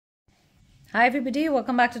Hi everybody,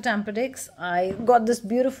 welcome back to Tam Predicts. I got this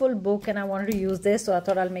beautiful book and I wanted to use this, so I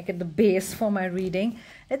thought I'll make it the base for my reading.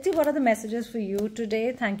 Let's see what are the messages for you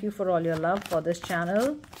today. Thank you for all your love for this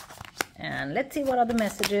channel. And let's see what are the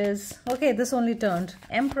messages. Okay, this only turned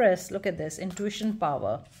Empress. Look at this, intuition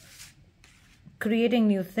power. Creating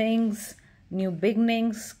new things, new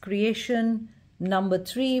beginnings, creation. Number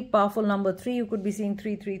 3, powerful number 3. You could be seeing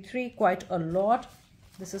 333 quite a lot.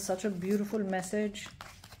 This is such a beautiful message.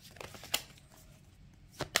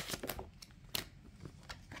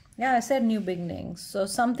 Yeah, I said new beginnings. So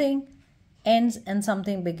something ends and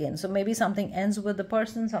something begins. So maybe something ends with the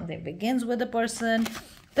person, something begins with the person.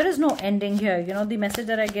 There is no ending here. You know, the message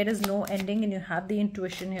that I get is no ending, and you have the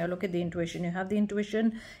intuition here. Look at the intuition. You have the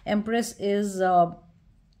intuition. Empress is,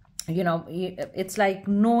 you know, it's like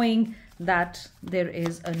knowing that there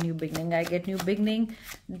is a new beginning. I get new beginning.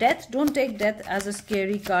 Death, don't take death as a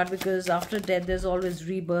scary card, because after death, there's always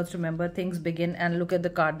rebirth. Remember, things begin. And look at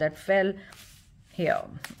the card that fell here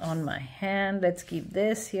on my hand. Let's keep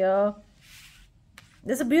this here.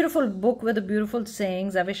 There's a beautiful book with the beautiful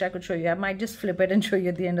sayings. I wish I could show you. I might just flip it and show you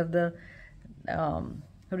at the end of the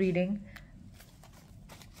reading.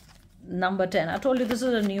 Number 10. I told you this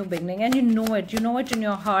is a new beginning, and you know it. You know it in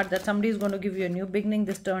your heart that somebody is going to give you a new beginning.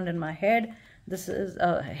 This turned in my head. This is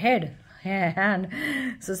a hand.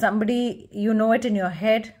 So somebody, you know it in your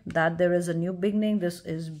head that there is a new beginning. This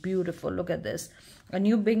is beautiful. Look at this. A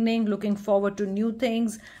new beginning, looking forward to new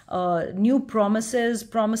things, new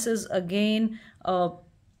promises again, you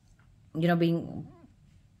know,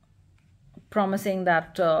 promising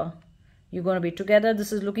that you're going to be together.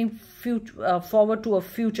 This is looking forward to a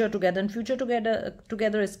future together, and future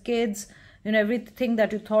together is kids, you know, everything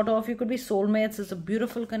that you thought of. You could be soulmates. It's a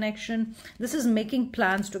beautiful connection. This is making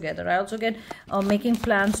plans together. I also get making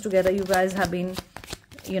plans together. You guys have been,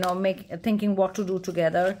 you know, thinking what to do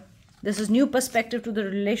together. This is new perspective to the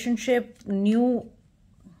relationship, new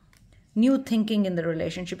thinking in the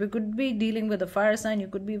relationship. You could be dealing with a fire sign. You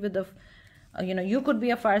could be with a, you know, you could be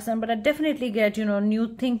a fire sign, but I definitely get, you know,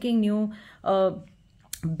 new thinking, new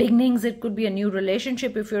beginnings. It could be a new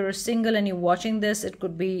relationship. If you're single and you're watching this, it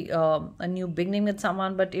could be a new beginning with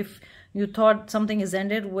someone. But if you thought something is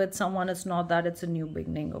ended with someone, it's not that. It's a new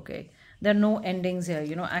beginning, okay? There are no endings here.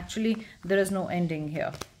 You know, actually, there is no ending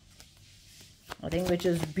here, I think, which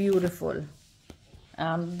is beautiful.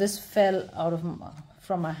 This fell out of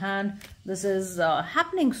from my hand. This is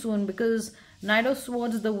happening soon, because Knight of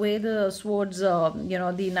Swords, the way the swords, you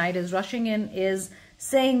know, the knight is rushing in, is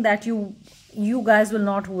saying that you guys will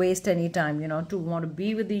not waste any time, you know, to want to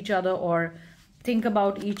be with each other or think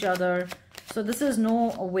about each other. So this is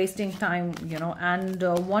no wasting time, you know, and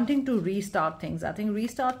wanting to restart things. I think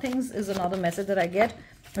restart things is another message that I get.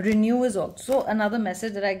 Renew is also another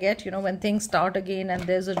message that I get, you know, when things start again and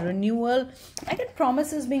there's a renewal. I get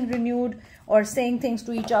promises being renewed, or saying things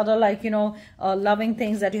to each other, like, you know, loving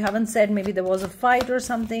things that you haven't said. Maybe there was a fight or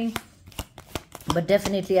something, but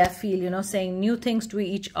definitely I feel, you know, saying new things to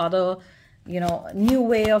each other, you know, new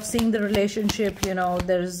way of seeing the relationship. You know,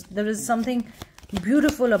 there is something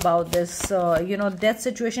beautiful about this. You know, death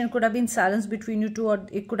situation could have been silence between you two, or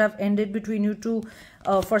it could have ended between you two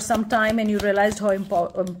for some time, and you realized how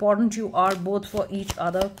important you are both for each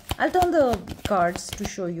other. I'll turn the cards to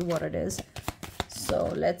show you what it is.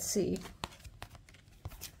 So let's see.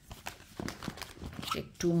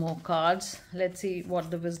 Take 2 more cards. Let's see what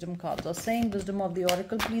the wisdom cards are saying. Wisdom of the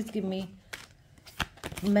Oracle, please give me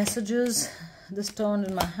messages. This turned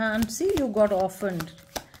in my hand. See, you got orphaned,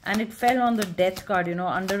 and it fell on the death card, you know,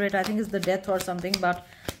 under it. I think it's the death or something, but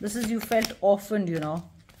this is, you felt orphaned, you know.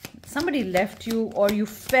 Somebody left you, or you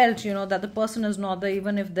felt, you know, that the person is not there,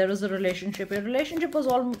 even if there is a relationship. Your relationship was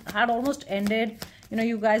had almost ended. You know,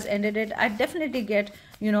 you guys ended it. I definitely get,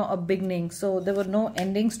 you know, a beginning. So there were no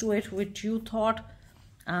endings to it, which you thought.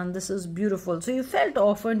 And this is beautiful. So you felt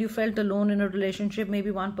orphaned. You felt alone in a relationship.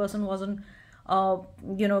 Maybe one person wasn't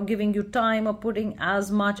you know, giving you time or putting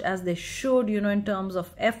as much as they should, you know, in terms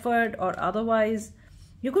of effort or otherwise.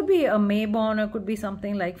 You could be a Mayborn, or could be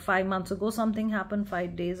something like 5 months ago something happened,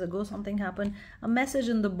 5 days ago something happened. A message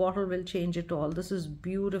in the bottle will change it all. This is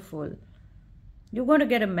beautiful. You're going to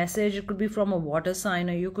get a message. It could be from a water sign,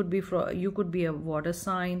 or you could be a water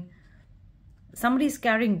sign. Somebody's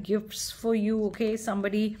carrying gifts for you, okay?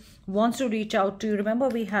 Somebody wants to reach out to you. Remember,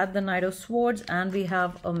 we had the Knight of Swords, and we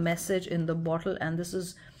have a message in the bottle, and this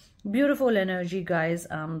is beautiful energy, guys.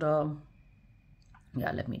 And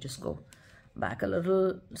yeah, let me just go back a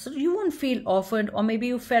little, so you won't feel orphaned, or maybe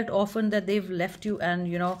you felt orphaned that they've left you, and,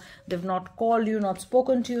 you know, they've not called you, not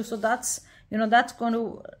spoken to you. So that's, you know, that's going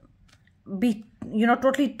to be, you know,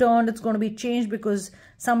 totally turned. It's going to be changed because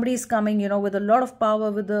somebody is coming, you know, with a lot of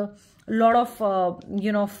power, with a lot of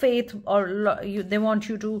you know, faith, or they want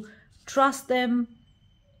you to trust them.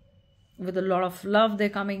 With a lot of love, they're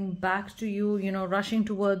coming back to you, you know, rushing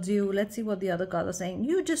towards you. Let's see what the other cards are saying.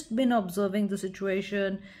 You've just been observing the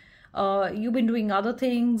situation. You've been doing other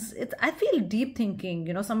things. I feel deep thinking,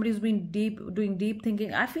 you know, somebody's been doing deep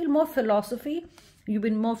thinking. I feel more philosophy. You've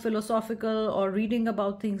been more philosophical or reading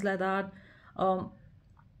about things like that.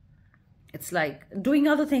 It's like doing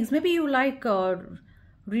other things. Maybe you like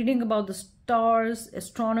reading about the stars,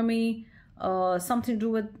 astronomy, something to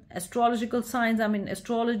do with astrological signs. I mean,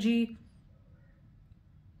 astrology.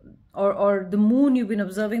 Or the moon, you've been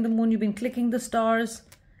observing the moon, you've been clicking the stars.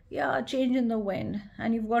 Yeah, change in the wind.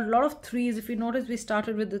 And you've got a lot of threes. If you notice, we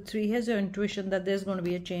started with the 3. Here's your intuition that there's going to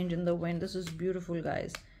be a change in the wind. This is beautiful,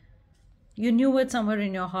 guys. You knew it somewhere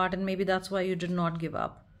in your heart, and maybe that's why you did not give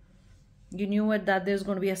up. You knew it, that there's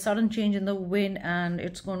going to be a sudden change in the wind, and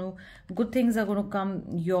it's going to, good things are going to come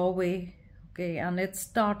your way. Okay, and it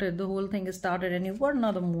started, the whole thing is started, and you've got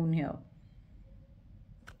another moon here.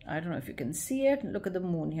 I don't know if you can see it. Look at the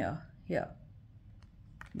moon here. Here.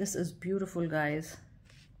 This is beautiful, guys.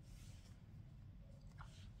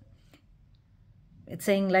 It's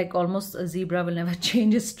saying like almost a zebra will never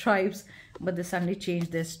change its stripes, but they suddenly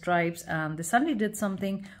changed their stripes, and they suddenly did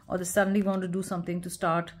something, or they suddenly want to do something to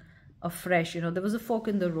start afresh. You know, there was a fork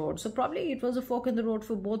in the road. So probably it was a fork in the road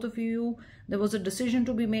for both of you. There was a decision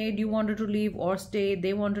to be made. You wanted to leave or stay.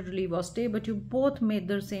 They wanted to leave or stay, but you both made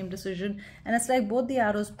the same decision. And it's like both the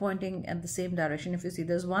arrows pointing at the same direction. If you see,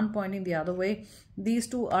 there's one pointing the other way. These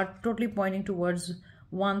two are totally pointing towards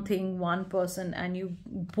one thing, one person, and you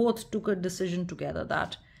both took a decision together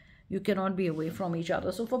that you cannot be away from each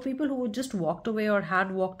other. So for people who just walked away or had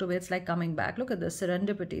walked away, it's like coming back. Look at this,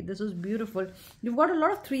 serendipity. This is beautiful. You've got a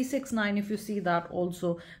lot of 3, 6, 9 if you see that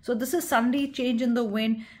also. So this is suddenly change in the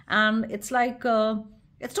wind, and it's like,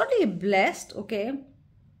 it's totally blessed, okay?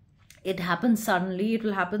 It happens suddenly. It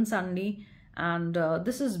will happen suddenly. And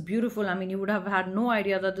this is beautiful. I mean, you would have had no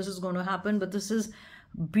idea that this is going to happen, but this is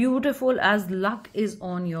beautiful, as luck is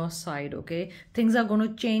on your side. Okay, things are going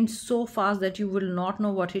to change so fast that you will not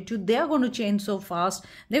know what hit you. They are going to change so fast.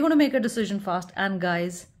 They're going to make a decision fast. And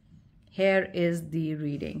guys, here is the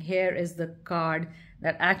reading. Here is the card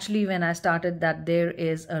that actually, when I started, that there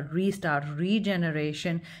is a restart,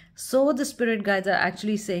 regeneration. So the spirit guides are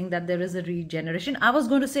actually saying that there is a regeneration. I was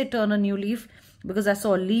going to say turn a new leaf, because I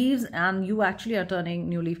saw leaves, and you actually are turning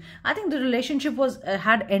new leaf. I think the relationship was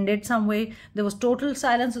had ended some way. There was total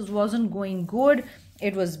silence. It wasn't going good.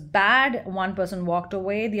 It was bad. One person walked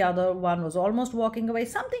away. The other one was almost walking away.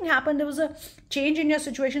 Something happened. There was a change in your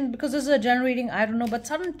situation, because this is a general reading. I don't know, but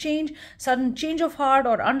sudden change of heart,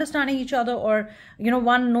 or understanding each other, or, you know,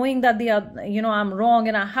 one knowing that the other, you know, I'm wrong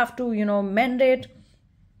and I have to, you know, mend it.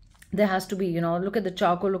 There has to be, you know, look at the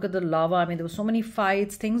charcoal, look at the lava. I mean, there were so many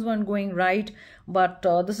fights, things weren't going right, but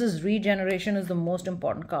this is regeneration is the most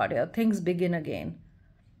important card here. Things begin again.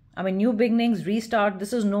 I mean, new beginnings, restart.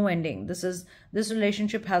 This is no ending. This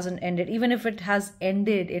relationship hasn't ended. Even if it has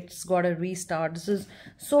ended, it's got a restart. This is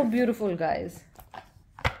so beautiful, guys.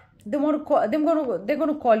 They want to call, they're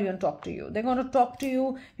going to call you and talk to you. They're going to talk to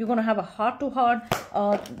you. You're going to have a heart to heart.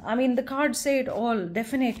 I mean, the cards say it all,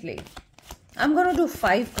 definitely. I'm going to do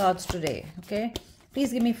 5 cards today, okay?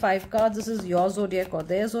 Please give me 5 cards. This is your zodiac or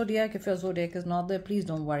their zodiac. If your zodiac is not there, please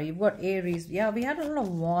don't worry. You've got Aries. Yeah, we had a lot of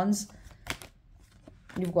wands.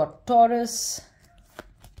 You've got Taurus.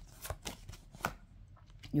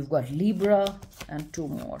 You've got Libra and 2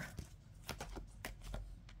 more.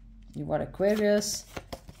 You've got Aquarius.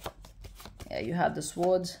 Yeah, you have the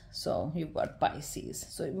swords. So you've got Pisces.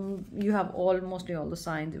 So you have mostly all the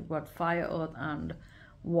signs. You've got fire, earth, and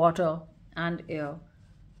water and air.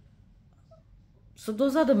 So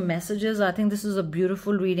those are the messages. I think this is a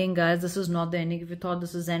beautiful reading, guys. This is not the ending. If you thought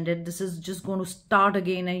this is ended, this is just going to start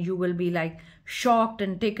again, and you will be like shocked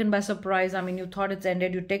and taken by surprise. I mean, you thought it's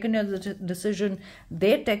ended, you've taken your decision,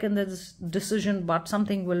 they've taken the decision, but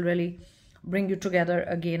something will really bring you together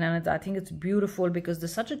again. And I think it's beautiful, because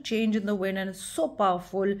there's such a change in the wind, and it's so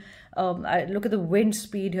powerful. I look at the wind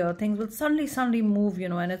speed here. Things will suddenly move, you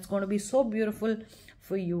know, and it's going to be so beautiful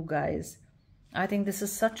for you guys. I think this is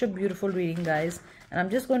such a beautiful reading, guys, and I'm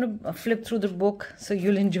just going to flip through the book so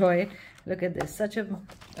you'll enjoy it. Look at this,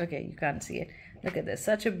 okay, you can't see it. Look at this,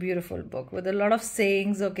 such a beautiful book with a lot of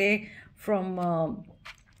sayings, okay, from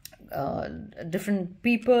different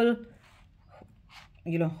people,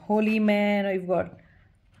 you know, holy men. You've got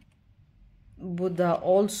Buddha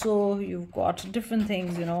also. You've got different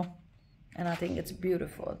things, you know. And I think it's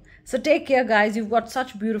beautiful. So take care, guys. You've got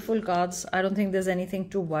such beautiful cards. I don't think there's anything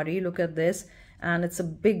to worry. Look at this. And it's a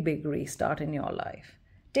big, big restart in your life.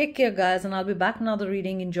 Take care, guys. And I'll be back another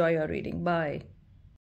reading. Enjoy your reading. Bye.